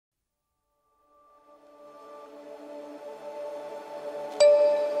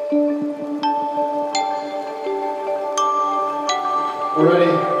We're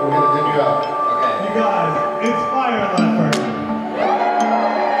ready. We're going to dig you up. Okay. You guys, inspire that person.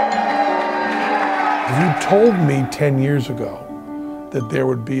 If you told me 10 years ago that there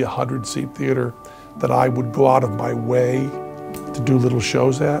would be a 100-seat theater that I would go out of my way to do little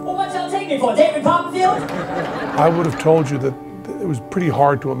shows at, Well, what y'all take me for, David Copperfield? I would have told you that it was pretty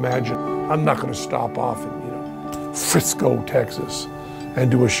hard to imagine. I'm not going to stop off in, Frisco, Texas, and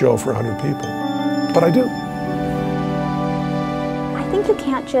do a show for 100 people. But I do. I think you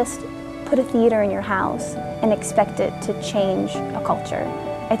can't just put a theater in your house and expect it to change a culture.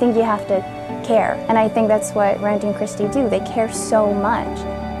 I think you have to care. And I think that's what Randy and Christy do. They care so much.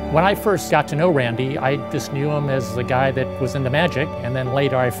 When I first got to know Randy, I just knew him as the guy that was into magic, and then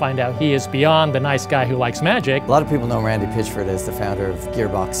later I find out he is beyond the nice guy who likes magic. A lot of people know Randy Pitchford as the founder of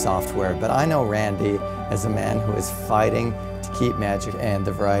Gearbox Software, but I know Randy as a man who is fighting to keep magic and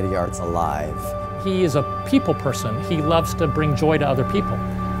the variety arts alive. He is a people person. He loves to bring joy to other people.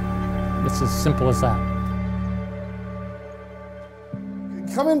 It's as simple as that.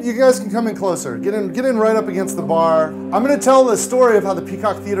 Come in, you guys can come in closer. Get in right up against the bar. I'm going to tell the story of how the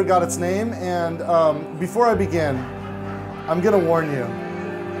Peacock Theater got its name, and before I begin, I'm going to warn you.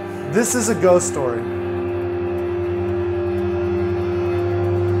 This is a ghost story.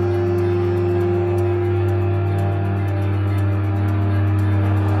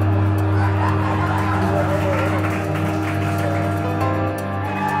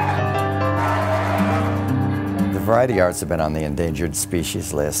 Variety arts have been on the endangered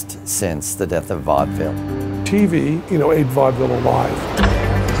species list since the death of vaudeville. TV, ate vaudeville alive.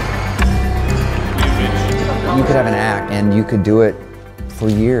 You could have an act and you could do it for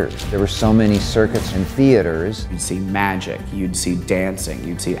years. There were so many circuits and theaters. You'd see magic, you'd see dancing,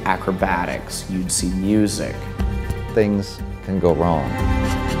 you'd see acrobatics, you'd see music. Things can go wrong.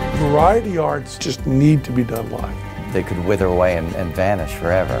 Variety arts just need to be done live. They could wither away and vanish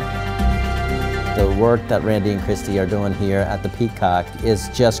forever. The work that Randy and Christy are doing here at the Peacock is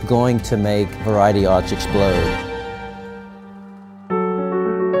just going to make variety arts explode.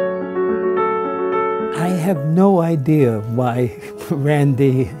 I have no idea why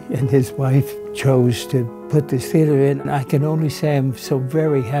Randy and his wife chose to put this theater in. I can only say I'm so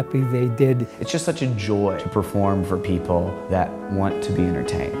very happy they did. It's just such a joy to perform for people that want to be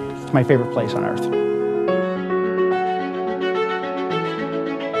entertained. It's my favorite place on earth.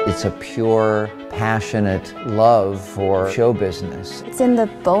 It's a pure, passionate love for show business. It's in the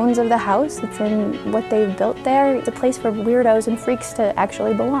bones of the house. It's in what they've built there. It's a place for weirdos and freaks to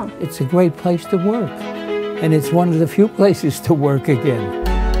actually belong. It's a great place to work. And it's one of the few places to work again.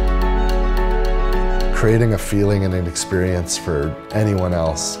 Creating a feeling and an experience for anyone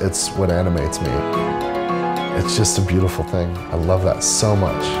else, it's what animates me. It's just a beautiful thing. I love that so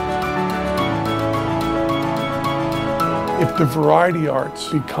much. If the variety arts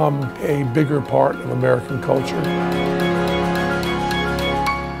become a bigger part of American culture,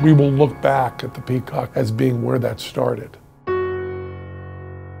 we will look back at the Peacock as being where that started.